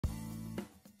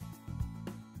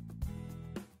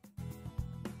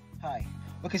Hi.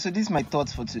 Okay, so this is my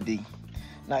thoughts for today.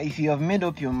 Now, if you have made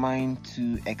up your mind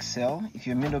to excel, if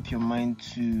you've made up your mind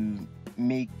to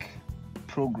make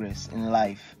progress in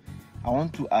life, I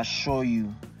want to assure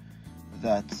you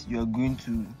that you are going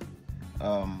to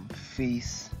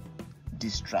face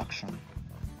distraction.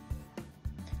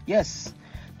 Yes,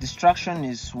 distraction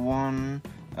is one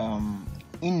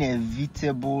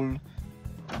inevitable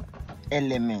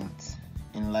element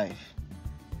in life.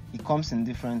 It comes in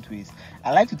different ways.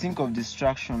 I like to think of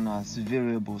distraction as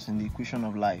variables in the equation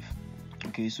of life.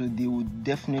 Okay, so they would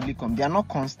definitely come. They are not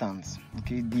constants.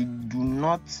 Okay, they do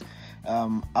not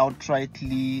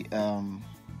outrightly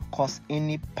cause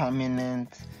any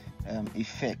permanent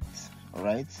effect. All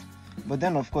right, but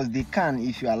then of course they can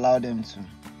if you allow them to.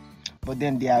 But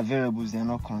then they are variables. They are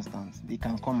not constants. They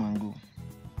can come and go.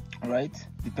 All right,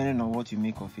 depending on what you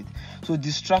make of it. So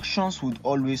distractions would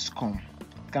always come.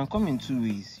 Can come in two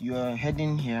ways. You are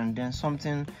heading here and then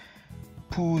something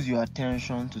pulls your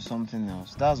attention to something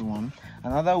else. That's one.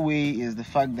 Another way is the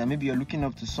fact that maybe you're looking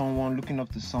up to someone, looking up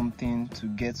to something to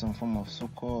get some form of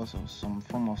success or some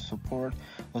form of support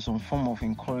or some form of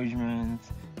encouragement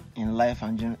in life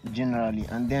and generally,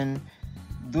 and then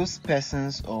those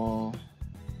persons or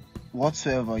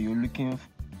whatsoever you're looking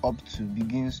up to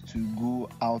begins to go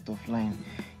out of line.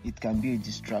 It can be a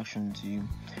distraction to you.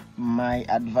 My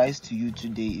advice to you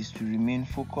today is to remain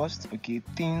focused. Okay,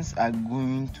 things are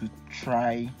going to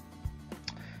try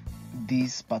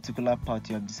this particular path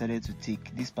you have decided to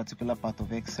take, this particular path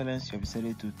of excellence you have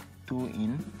decided to toe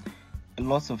in.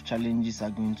 Lots of challenges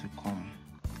are going to come.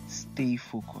 Stay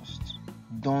focused.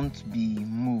 Don't be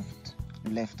moved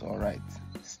left or right.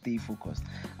 Stay focused.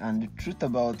 And the truth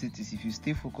about it is, if you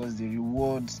stay focused, the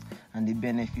rewards and the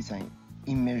benefits are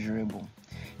immeasurable.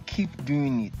 Keep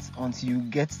doing it until you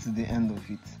get to the end of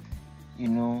it.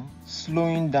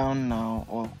 Slowing down now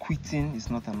or quitting is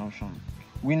not an option.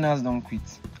 Winners don't quit,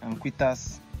 and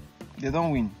quitters, they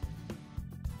don't win.